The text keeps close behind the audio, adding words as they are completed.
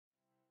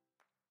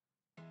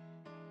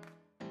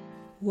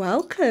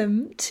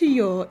Welcome to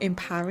your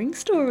Empowering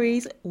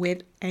Stories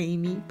with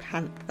Amy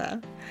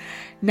Panther.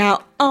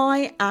 Now,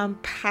 I am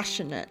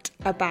passionate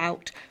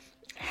about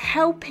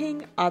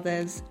helping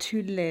others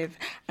to live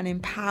an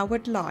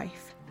empowered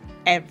life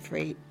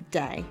every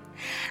day.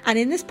 And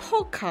in this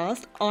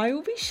podcast, I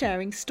will be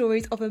sharing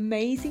stories of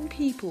amazing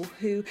people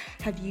who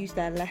have used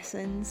their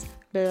lessons,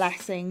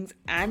 blessings,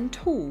 and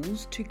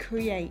tools to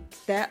create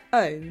their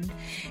own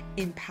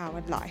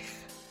empowered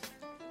life.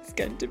 It's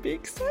going to be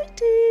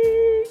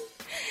exciting.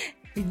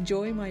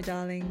 Enjoy, my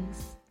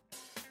darlings.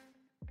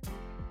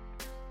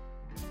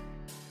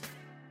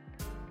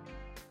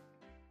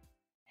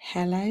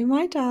 Hello,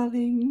 my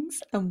darlings,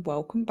 and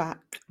welcome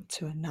back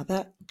to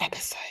another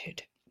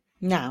episode.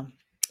 Now,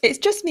 it's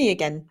just me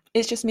again,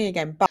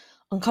 but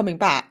I'm coming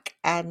back,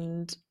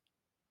 and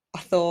I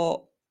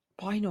thought,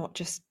 why not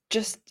just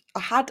I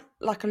had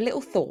like a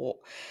little thought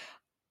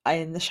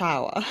in the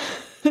shower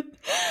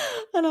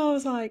and I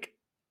was like,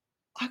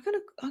 I'm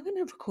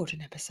gonna record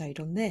an episode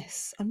on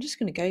this. I'm just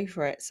gonna go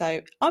for it.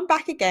 So I'm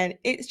back again.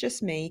 It's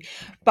just me,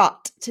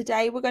 but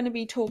today we're going to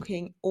be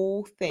talking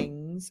all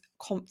things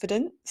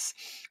confidence.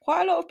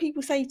 Quite a lot of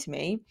people say to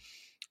me,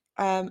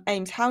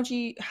 Ames, how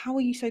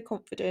are you so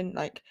confident?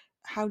 Like,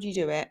 how do you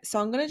do it? So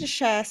I'm going to just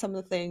share some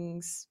of the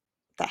things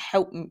that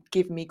help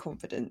give me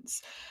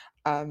confidence.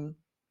 And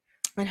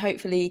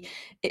hopefully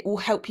it will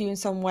help you in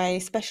some way,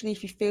 especially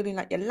if you're feeling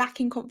like you're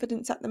lacking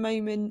confidence at the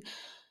moment.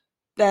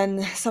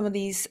 Then some of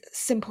these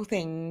simple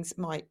things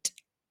might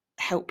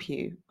help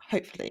you,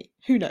 hopefully.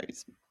 Who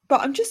knows?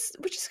 But we're just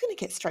going to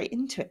get straight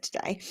into it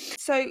today.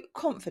 So,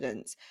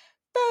 confidence.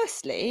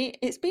 Firstly,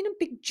 it's been a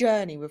big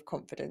journey with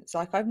confidence.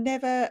 Like I've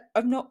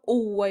not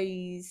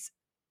always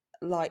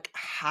like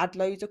had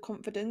loads of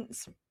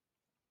confidence.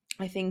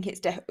 I think it's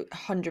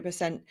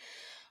 100%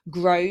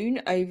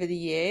 grown over the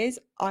years.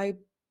 I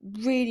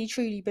really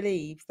truly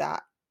believe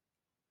that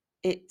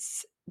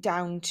it's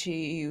down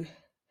to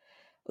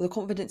the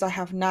confidence I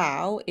have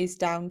now is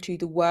down to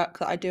the work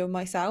that I do on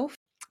myself,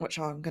 which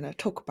I'm going to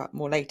talk about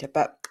more later.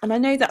 And I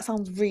know that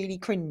sounds really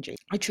cringy.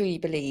 I truly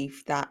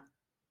believe that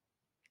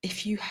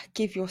if you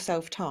give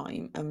yourself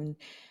time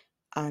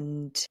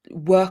and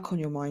work on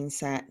your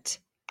mindset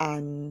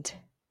and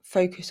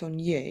focus on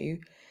you,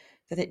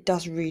 then it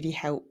does really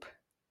help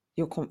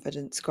your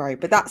confidence grow.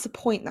 But that's a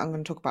point that I'm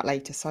going to talk about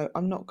later, so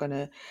I'm not going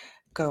to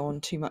go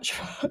on too much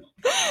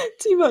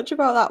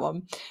about that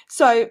one.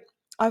 So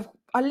I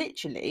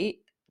literally,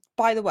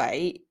 by the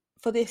way,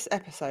 for this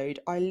episode,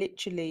 I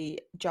literally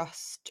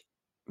just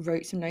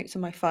wrote some notes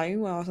on my phone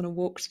while I was on a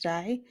walk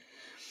today.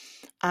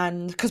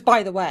 And because,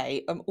 by the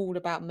way, I'm all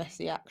about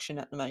messy action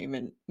at the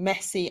moment.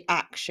 Messy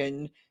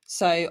action.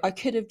 So I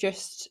could have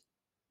just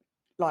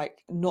like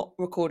not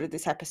recorded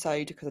this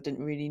episode because I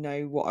didn't really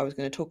know what I was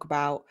going to talk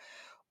about,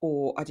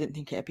 or I didn't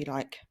think it'd be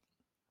like,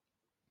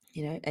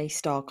 a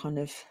star kind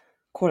of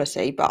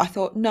quality. But I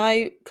thought,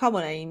 no, come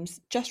on, Ames,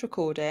 just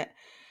record it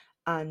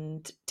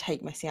and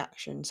take messy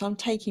action. So I'm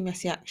taking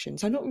messy action.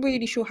 So I'm not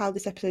really sure how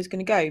this episode is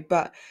going to go,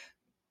 but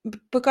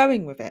we're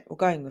going with it.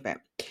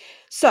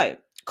 So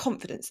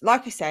confidence,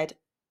 like I said,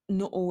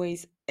 not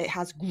always, it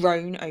has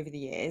grown over the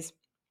years.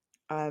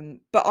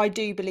 But I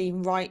do believe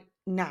right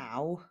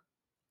now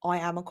I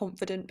am a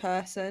confident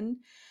person.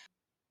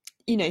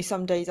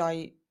 Some days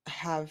I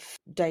have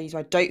days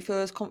where I don't feel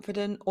as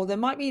confident, or there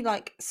might be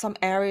like some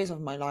areas of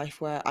my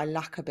life where I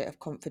lack a bit of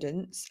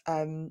confidence,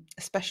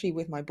 especially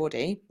with my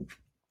body.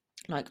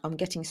 Like I'm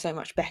getting so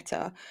much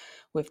better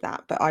with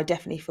that, but I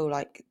definitely feel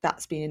like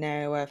that's been an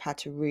area where I've had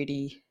to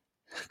really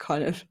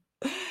kind of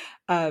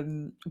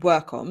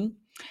work on.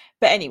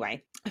 But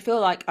anyway, I feel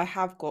like I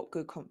have got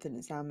good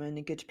confidence now. I'm in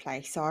a good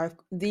place. So I'm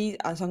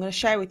going to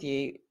share with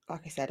you,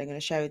 like I said, I'm going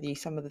to share with you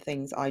some of the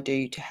things I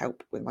do to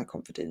help with my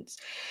confidence.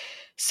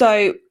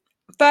 So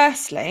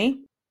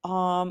firstly,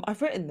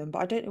 I've written them,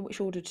 but I don't know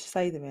which order to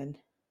say them in.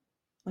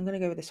 I'm going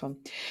to go with this one.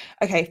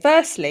 Okay,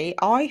 firstly,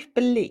 I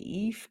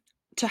believe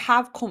to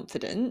have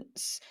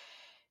confidence,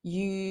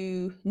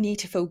 you need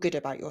to feel good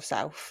about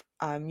yourself.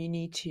 You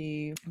need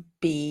to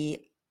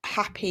be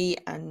happy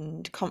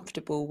and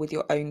comfortable with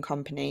your own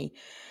company.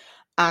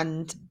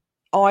 And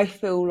I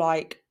feel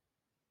like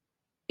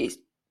it's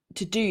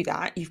to do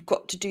that, you've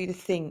got to do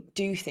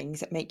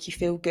things that make you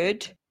feel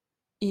good.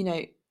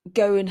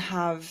 Go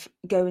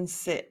and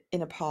sit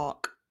in a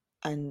park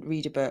and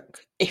read a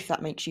book if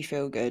that makes you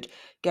feel good.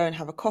 Go and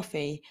have a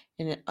coffee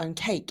and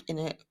cake in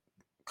a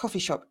coffee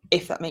shop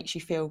if that makes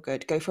you feel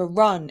good. Go for a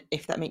run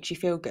if that makes you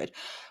feel good.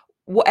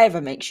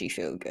 Whatever makes you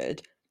feel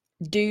good,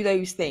 do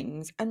those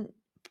things, and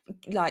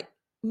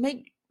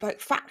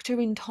factor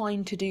in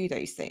time to do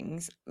those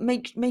things.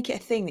 Make it a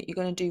thing that you're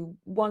going to do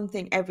one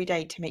thing every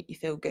day to make you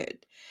feel good.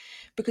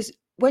 Because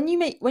when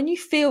you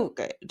feel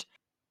good,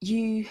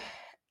 you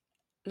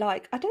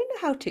I don't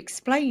know how to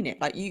explain it.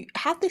 Like you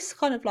have this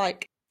kind of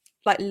like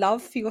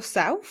love for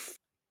yourself,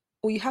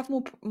 or you have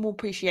more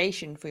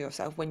appreciation for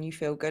yourself when you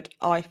feel good,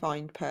 I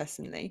find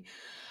personally.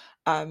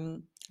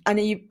 And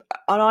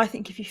I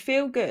think if you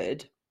feel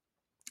good,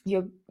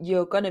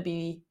 you're going to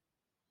be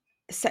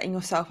setting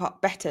yourself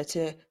up better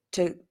to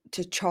to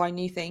try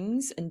new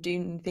things and do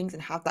new things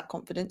and have that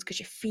confidence because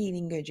you're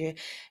feeling good,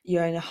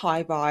 you're in a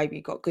high vibe,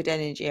 you've got good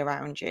energy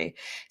around you.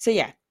 So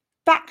yeah,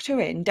 factor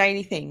in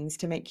daily things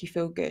to make you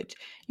feel good.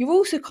 You're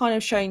also kind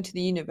of showing to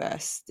the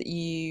universe that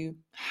you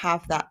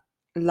have that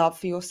love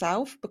for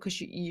yourself because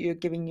you're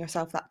giving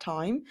yourself that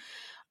time.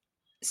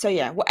 So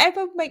yeah,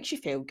 whatever makes you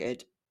feel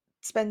good,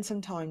 spend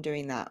some time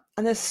doing that.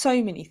 And there's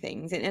so many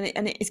things,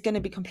 and it is going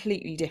to be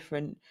completely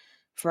different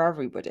for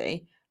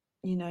everybody.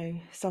 You know,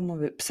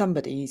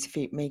 somebody's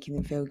making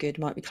them feel good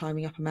might be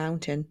climbing up a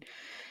mountain.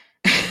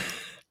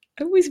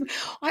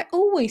 I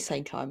always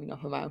say climbing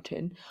up a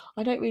mountain.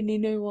 I don't really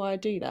know why I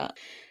do that.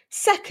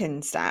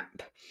 Second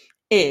step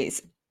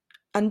is,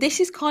 and this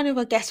is kind of,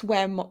 I guess,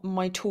 where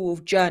my tool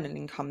of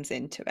journaling comes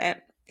into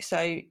it.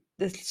 So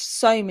there's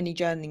so many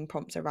journaling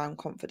prompts around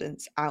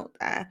confidence out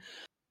there,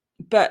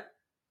 but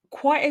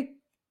quite a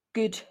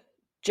good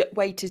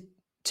way to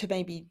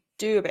maybe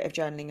do a bit of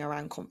journaling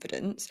around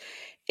confidence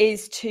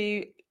is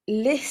to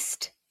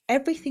list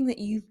everything that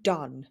you've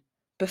done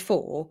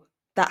before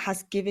that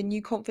has given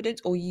you confidence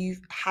or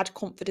you've had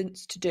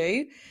confidence to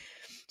do.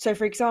 So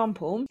for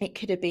example, it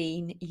could have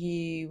been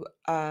you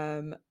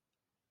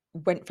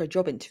went for a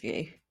job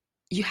interview,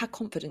 you had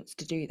confidence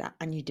to do that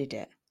and you did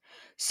it.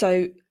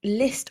 So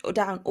list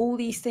down all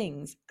these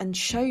things and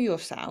show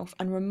yourself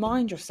and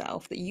remind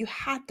yourself that you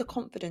had the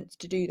confidence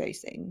to do those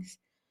things.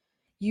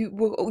 You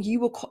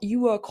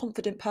were a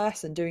confident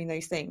person doing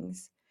those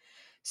things.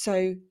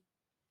 So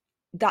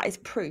that is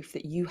proof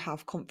that you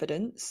have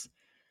confidence.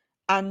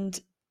 And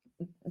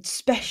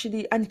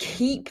especially, and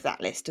keep that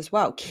list as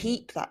well.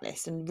 Keep that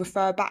list and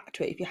refer back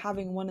to it if you're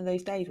having one of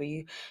those days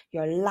where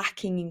you're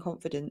lacking in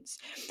confidence.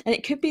 And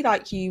it could be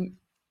like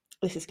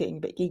this is getting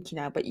a bit geeky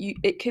now, but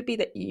it could be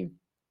that you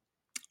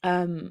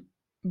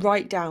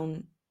write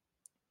down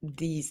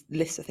these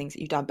lists of things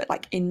that you've done, but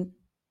like in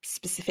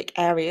specific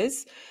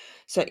areas.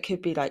 So it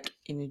could be like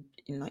in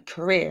like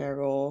career,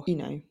 or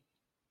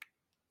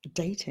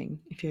dating,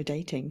 if you're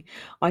dating,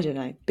 I don't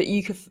know, but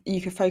you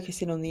could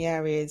focus in on the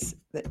areas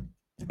that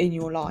in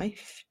your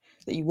life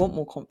that you want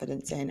more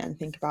confidence in, and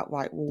think about,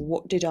 right,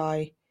 well,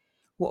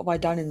 what have I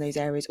done in those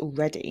areas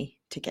already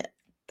to get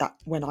that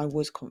when I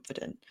was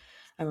confident,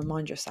 and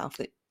remind yourself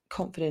that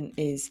confident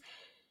is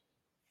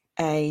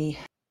a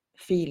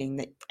feeling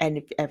that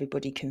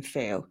everybody can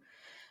feel.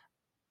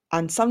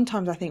 And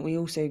sometimes I think we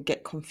also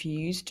get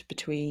confused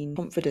between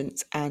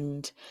confidence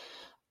and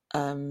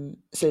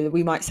so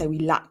we might say we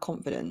lack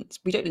confidence.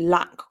 We don't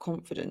lack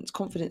confidence.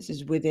 Confidence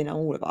is within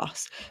all of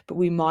us, but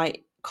we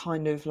might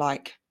kind of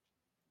like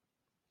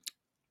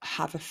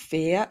have a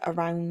fear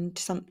around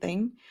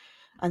something,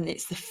 and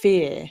it's the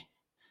fear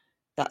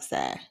that's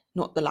there,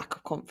 not the lack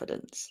of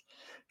confidence.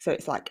 So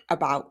it's like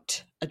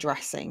about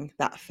addressing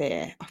that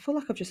fear. I feel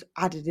like I've just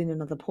added in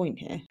another point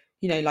here.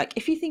 Like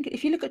if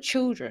you look at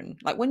children,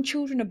 like when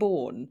children are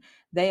born,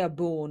 they are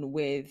born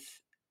with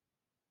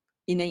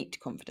innate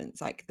confidence.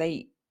 Like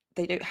they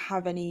don't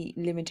have any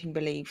limiting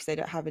beliefs, they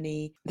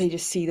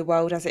just see the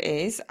world as it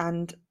is.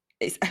 And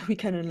we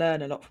can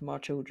learn a lot from our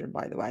children,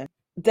 by the way.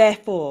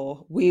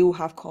 Therefore we all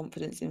have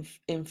confidence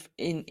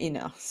in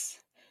us.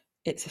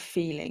 It's a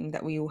feeling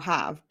that we all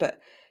have, but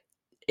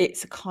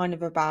it's kind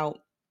of about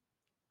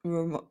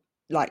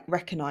like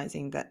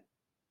recognizing that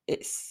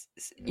it's,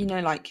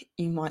 like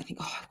you might think,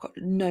 oh, I've got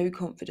no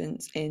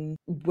confidence in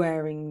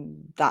wearing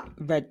that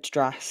red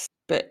dress,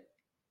 but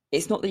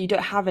it's not that you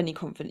don't have any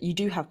confidence. You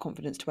do have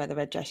confidence to wear the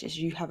red dress.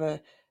 You have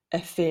a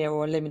fear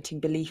or a limiting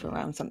belief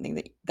around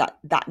something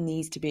that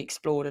needs to be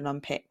explored and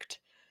unpicked,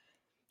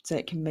 so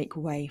it can make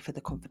way for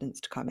the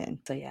confidence to come in.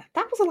 So yeah,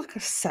 that was like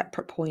a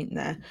separate point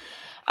there.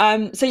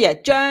 So yeah,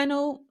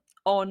 journal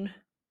on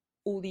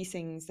all these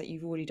things that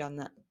you've already done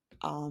that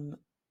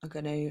are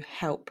going to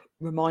help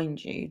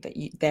remind you that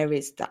there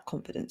is that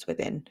confidence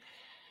within,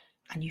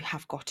 and you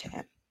have got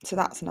it. So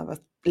that's another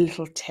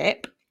little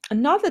tip.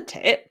 Another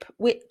tip,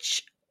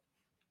 which,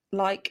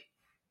 like,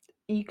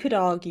 you could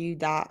argue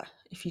that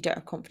if you don't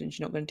have confidence,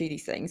 you're not going to do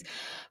these things.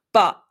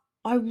 But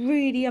I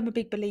really am a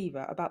big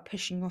believer about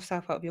pushing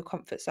yourself out of your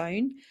comfort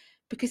zone,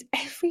 because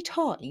every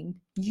time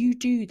you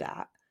do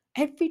that,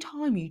 every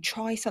time you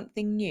try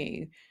something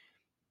new,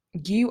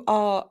 you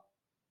are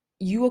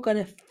going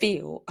to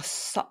feel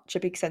such a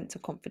big sense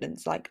of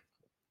confidence. Like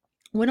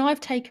when I've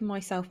taken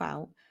myself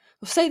out,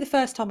 or say the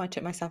first time I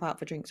took myself out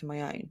for drinks on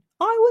my own,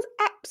 I was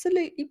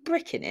absolutely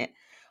bricking it.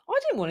 I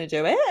didn't want to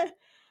do it.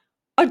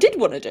 I did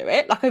want to do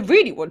it. Like I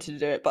really wanted to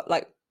do it, but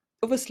like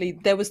obviously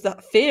there was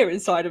that fear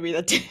inside of me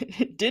that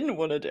didn't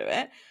want to do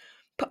it.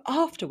 But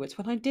afterwards,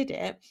 when I did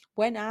it,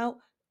 went out,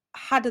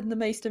 had the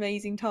most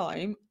amazing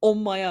time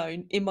on my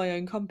own, in my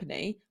own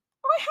company,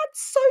 I had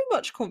so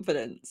much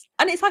confidence.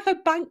 And it's like I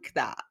bank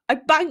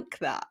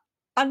that.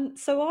 And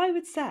so I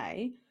would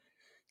say,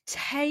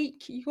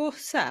 take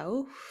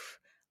yourself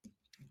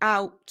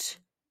out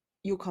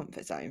your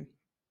comfort zone,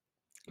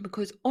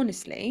 because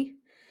honestly,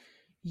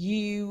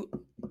 you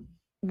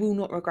will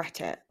not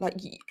regret it. Like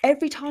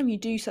every time you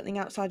do something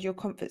outside your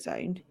comfort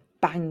zone,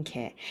 bank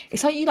it.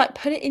 It's like you like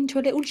put it into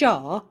a little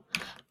jar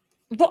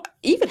what,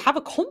 even have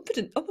a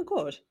confidence, oh my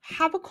God,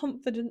 have a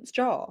confidence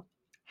jar.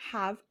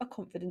 Have a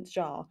confidence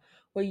jar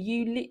where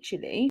you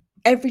literally,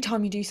 every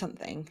time you do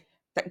something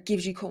that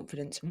gives you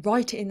confidence,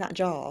 write it in that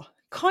jar.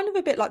 Kind of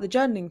a bit like the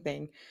journaling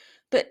thing,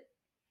 but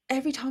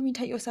every time you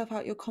take yourself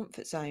out your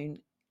comfort zone,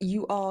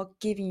 you are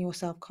giving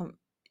yourself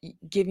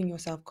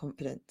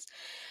confidence.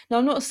 Now,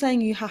 I'm not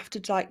saying you have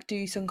to like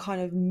do some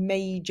kind of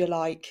major,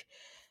 like,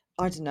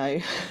 I don't know,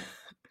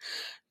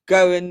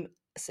 go and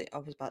see. I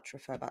was about to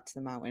refer back to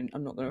the mountain.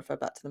 I'm not going to refer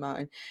back to the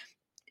mountain.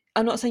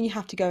 I'm not saying you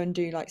have to go and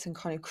do like some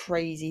kind of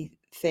crazy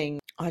thing.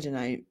 I don't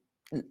know,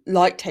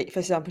 like for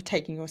example,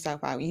 taking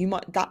yourself out.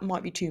 That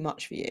might be too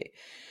much for you.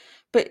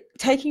 But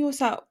taking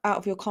yourself out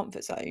of your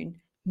comfort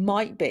zone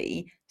might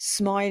be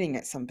smiling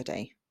at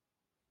somebody.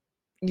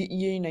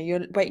 You know,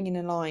 you're waiting in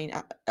a line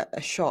at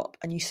a shop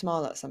and you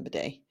smile at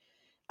somebody.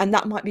 And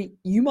that might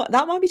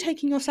be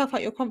taking yourself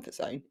out your comfort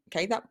zone.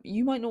 Okay, that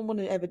you might not want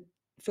to ever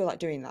feel like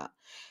doing that.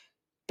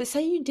 But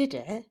say you did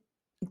it,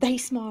 they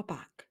smile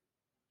back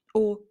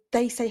or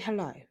they say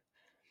hello.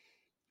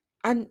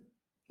 And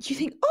you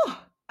think,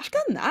 oh, I've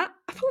done that.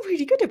 I feel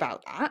really good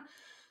about that.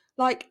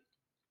 Like,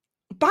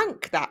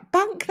 bank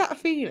that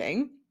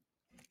feeling,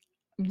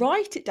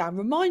 write it down,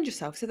 remind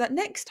yourself so that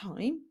next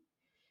time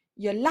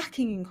you're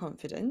lacking in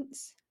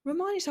confidence,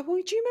 remind yourself,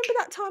 well, do you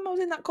remember that time I was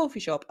in that coffee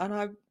shop and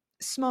I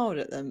smiled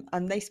at them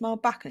and they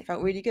smiled back and it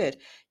felt really good?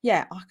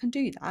 Yeah, I can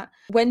do that.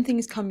 When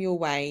things come your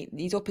way,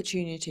 these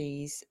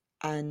opportunities,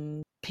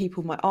 and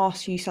people might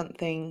ask you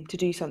something to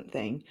do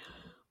something,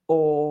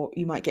 or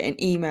you might get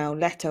an email,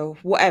 letter,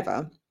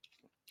 whatever,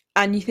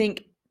 and you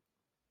think,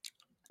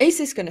 is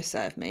this going to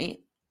serve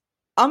me?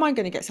 Am I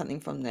going to get something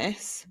from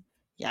this?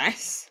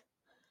 Yes.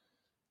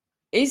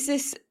 Is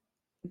this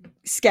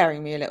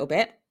scaring me a little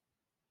bit?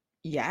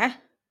 Yeah.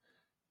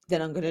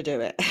 Then I'm going to do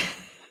it.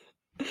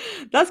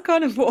 That's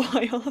kind of what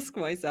I ask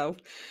myself,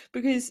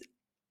 because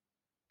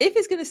if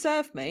it's going to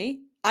serve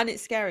me and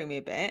it's scaring me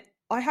a bit,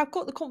 I have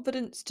got the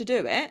confidence to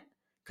do it,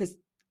 because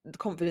the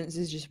confidence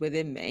is just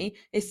within me.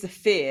 It's the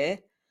fear,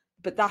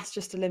 but that's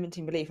just a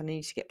limiting belief. I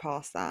need to get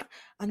past that.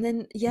 And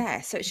then,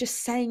 yeah, so it's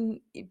just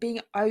being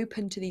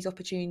open to these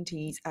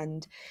opportunities.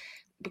 And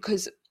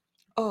because,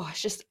 oh,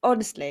 it's just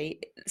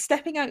honestly,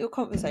 stepping out your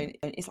comfort zone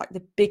is like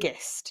the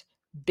biggest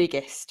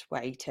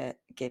way to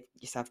give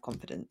yourself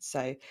confidence.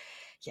 So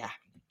yeah,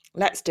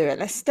 let's do it.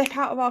 Let's step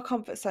out of our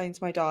comfort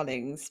zones, my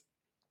darlings.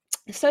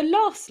 So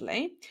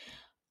lastly,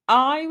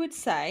 I would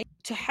say,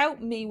 to help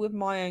me with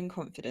my own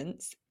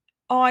confidence,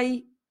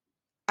 and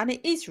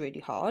it is really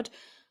hard,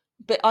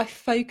 but I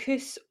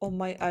focus on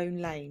my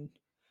own lane.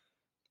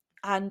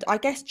 And I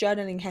guess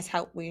journaling has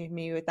helped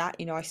me with that.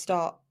 You know,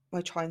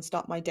 I try and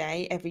start my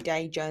day every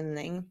day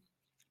journaling,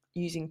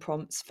 using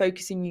prompts,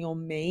 focusing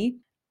on me.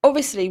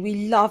 Obviously,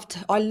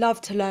 I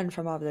love to learn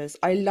from others.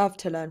 I love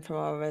to learn from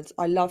others.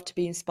 I love to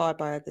be inspired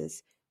by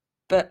others.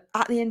 But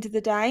at the end of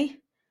the day,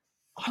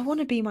 I want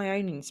to be my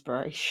own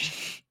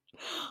inspiration.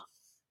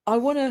 I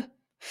want to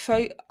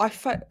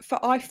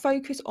I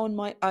focus on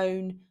my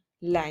own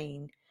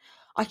lane.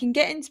 I can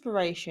get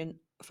inspiration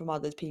from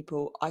other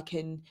people. I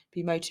can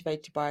be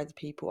motivated by other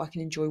people. I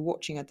can enjoy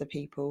watching other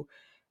people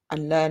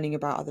and learning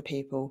about other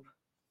people.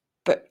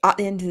 But at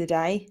the end of the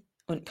day,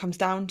 when it comes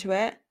down to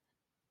it,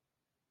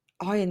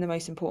 I am the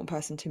most important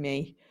person to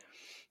me.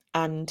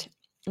 And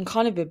I'm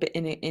kind of a bit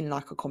in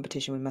like a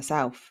competition with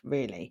myself,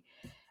 really.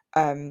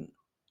 So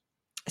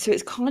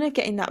it's kind of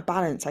getting that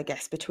balance, I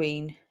guess,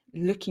 between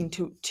looking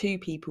to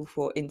people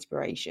for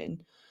inspiration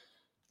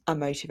and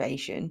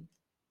motivation,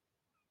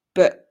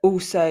 but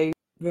also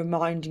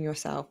reminding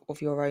yourself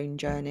of your own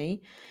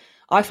journey.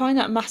 I find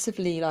that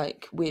massively,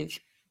 like with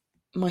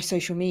my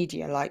social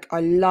media. Like, I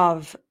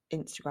love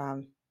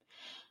Instagram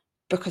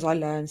because I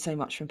learn so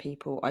much from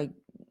people. I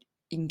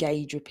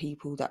engage with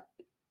people that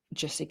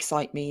just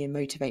excite me and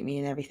motivate me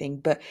and everything.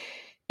 But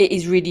it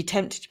is really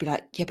tempting to be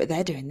like, yeah, but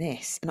they're doing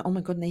this, and oh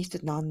my God, they used to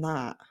have done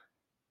that.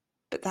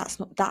 But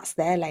that's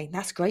their lane.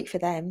 That's great for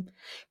them.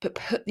 But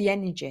put the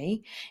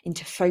energy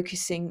into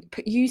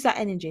use that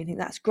energy and think,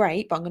 that's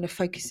great, but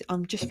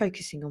I'm just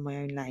focusing on my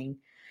own lane.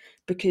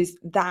 Because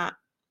that,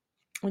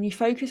 when you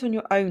focus on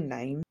your own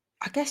lane,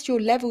 I guess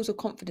your levels of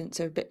confidence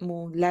are a bit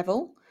more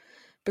level,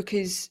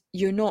 because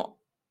you're not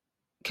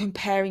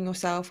comparing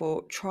yourself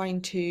or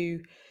trying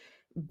to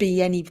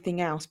be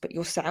anything else but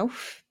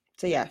yourself.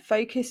 So yeah,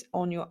 focus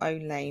on your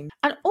own lane.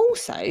 And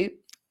also,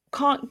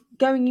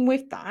 going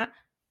with that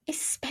is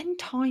spend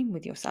time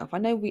with yourself. I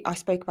know I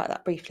spoke about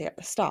that briefly at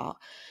the start,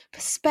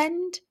 but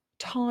spend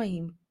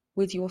time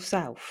with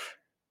yourself.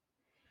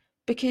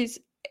 Because,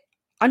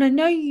 and I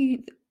know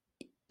you,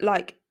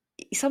 like,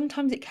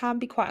 sometimes it can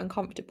be quite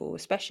uncomfortable,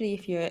 especially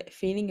if you're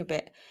feeling a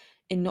bit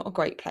in not a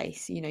great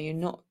place. You know,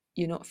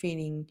 you're not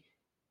feeling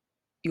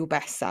your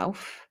best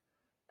self,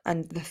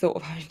 and the thought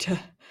of having to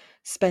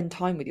spend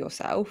time with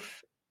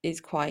yourself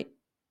is quite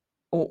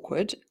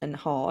awkward and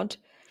hard.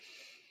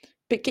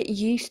 But get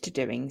used to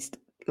doing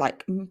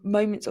like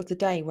moments of the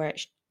day where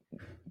it's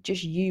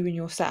just you and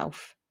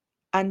yourself.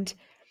 And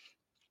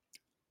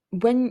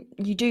when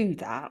you do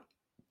that,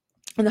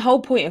 And the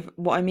whole point of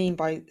what I mean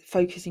by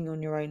focusing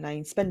on your own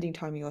lane, spending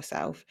time with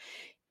yourself,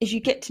 is you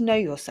get to know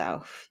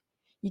yourself.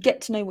 You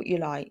get to know what you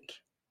like.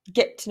 You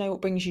get to know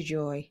what brings you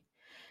joy.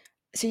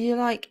 So you're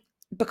like,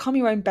 become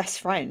your own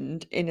best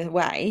friend in a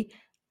way.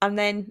 And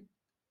then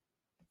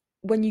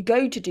when you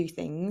go to do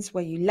things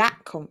where you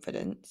lack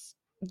confidence,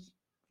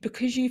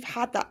 because you've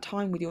had that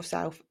time with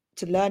yourself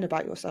to learn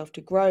about yourself,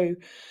 to grow,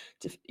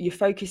 you're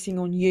focusing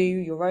on you,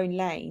 your own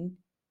lane,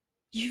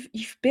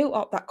 you've built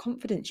up that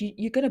confidence.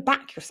 You're going to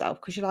back yourself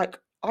because you're like,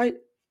 I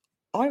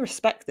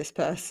respect this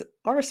person.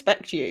 I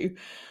respect you.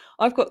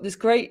 I've got this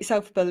great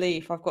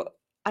self-belief.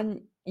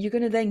 And you're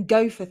going to then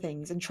go for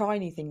things and try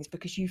new things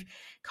because you've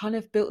kind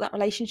of built that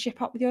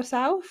relationship up with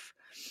yourself.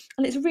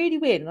 And it's really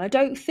weird. And I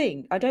don't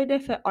know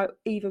if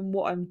even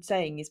what I'm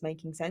saying is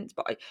making sense,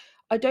 but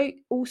I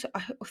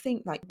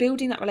think like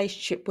building that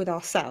relationship with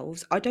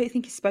ourselves, I don't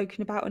think is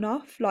spoken about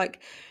enough.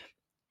 Like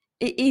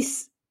it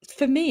is,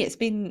 for me, it's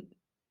been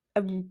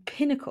a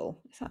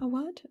pinnacle. Is that a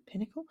word?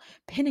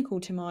 Pinnacle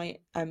to my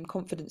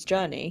confidence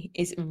journey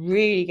is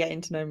really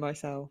getting to know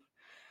myself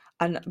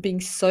and being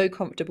so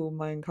comfortable in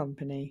my own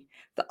company.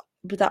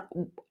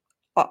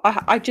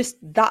 I just,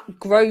 that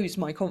grows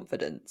my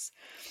confidence.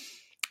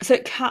 So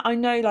I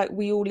know, like,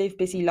 we all live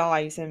busy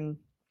lives and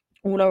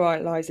all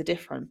our lives are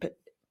different, but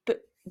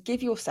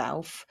give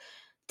yourself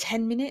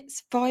 10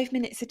 minutes, 5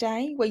 minutes a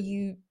day where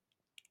you,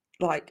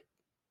 like,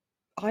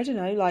 I don't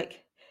know,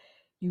 like,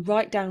 you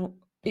write down.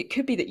 It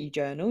could be that you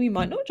journal, you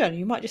might not journal,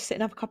 you might just sit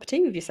and have a cup of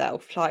tea with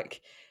yourself,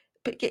 like,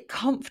 but get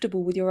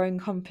comfortable with your own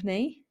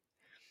company,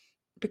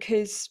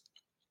 because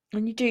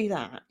when you do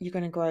that, you're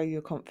going to grow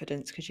your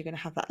confidence because you're going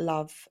to have that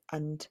love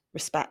and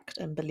respect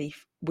and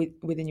belief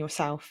within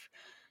yourself,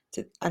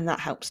 and that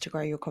helps to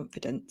grow your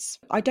confidence.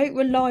 I don't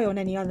rely on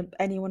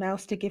anyone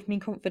else to give me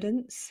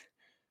confidence.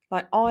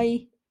 Like,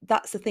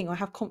 that's the thing, I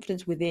have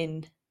confidence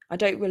within. I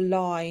don't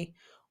rely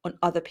on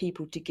other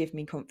people to give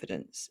me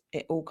confidence.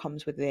 It all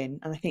comes within.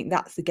 And I think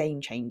that's the game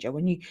changer.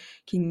 When you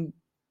can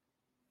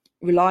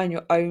rely on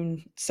your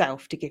own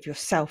self to give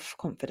yourself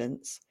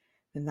confidence,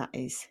 then that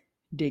is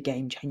the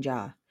game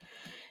changer.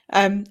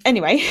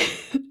 Anyway,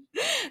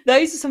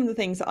 those are some of the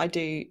things that I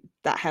do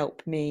that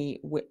help me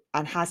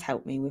and has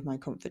helped me with my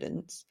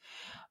confidence.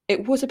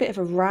 It was a bit of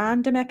a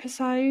random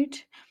episode.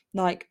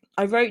 Like,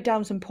 I wrote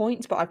down some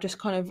points, but I've just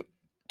kind of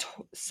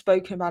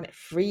spoken about it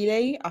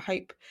freely. I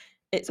hope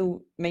it's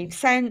all made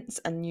sense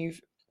and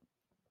you've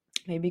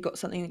maybe got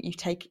something that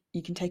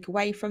you can take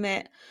away from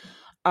it.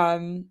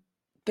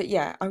 But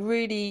yeah,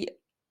 do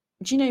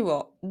you know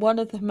what? One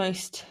of the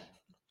most,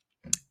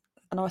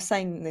 and I was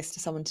saying this to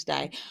someone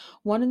today,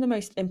 one of the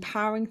most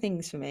empowering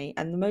things for me,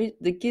 and the most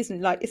that gives me,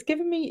 like, it's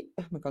given me,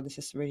 oh my God, this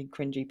is really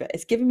cringy, but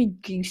it's given me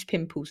goose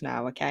pimples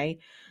now. Okay,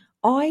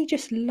 I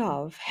just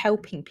love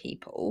helping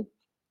people,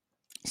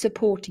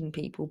 supporting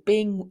people,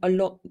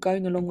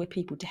 going along with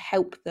people to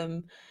help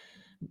them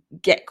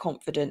get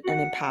confident and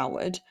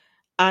empowered.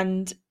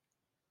 And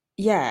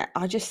yeah,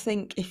 I just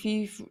think if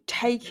you've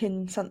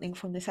taken something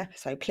from this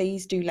episode,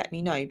 please do let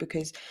me know,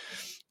 because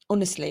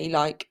honestly,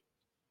 like,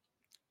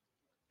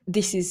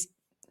 this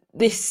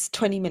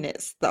 20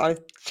 minutes that I've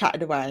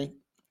chatted away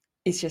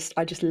is just,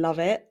 I just love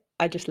it.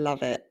 I just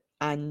love it.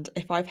 And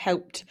if I've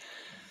helped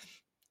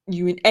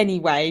you in any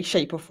way,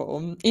 shape or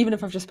form, even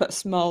if I've just put a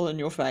smile on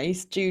your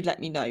face, do let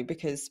me know,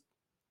 because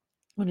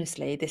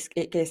honestly,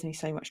 it gives me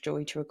so much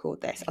joy to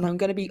record this, and I'm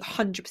going to be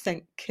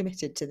 100%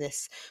 committed to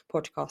this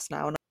podcast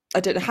now. And I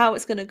don't know how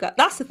it's going to go.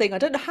 That's the thing. I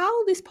don't know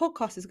how this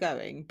podcast is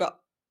going, but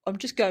I'm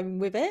just going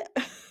with it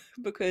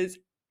because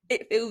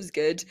it feels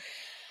good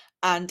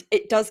and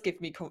it does give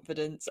me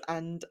confidence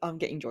and I'm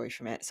getting joy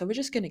from it. So we're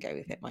just going to go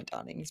with it, my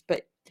darlings.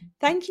 But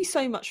thank you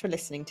so much for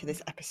listening to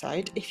this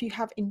episode. If you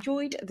have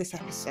enjoyed this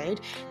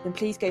episode, then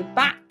please go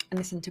back and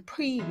listen to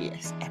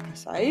previous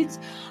episodes.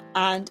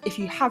 And if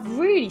you have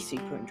really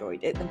super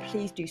enjoyed it, then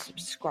please do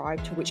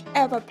subscribe to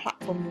whichever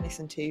platform you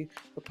listen to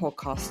the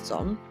podcasts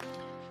on.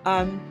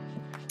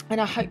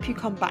 And I hope you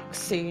come back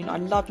soon.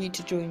 I'd love you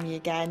to join me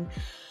again.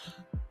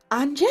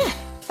 And yeah,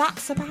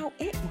 that's about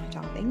it, my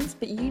darlings.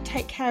 But you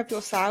take care of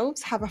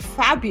yourselves, have a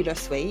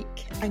fabulous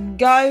week, and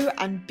go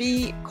and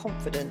be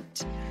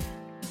confident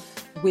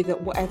with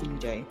whatever you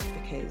do,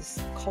 because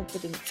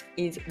confidence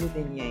is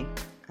within you.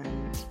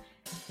 And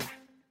yeah,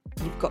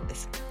 you've got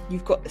this.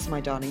 You've got this,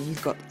 my darling.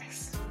 You've got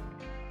this.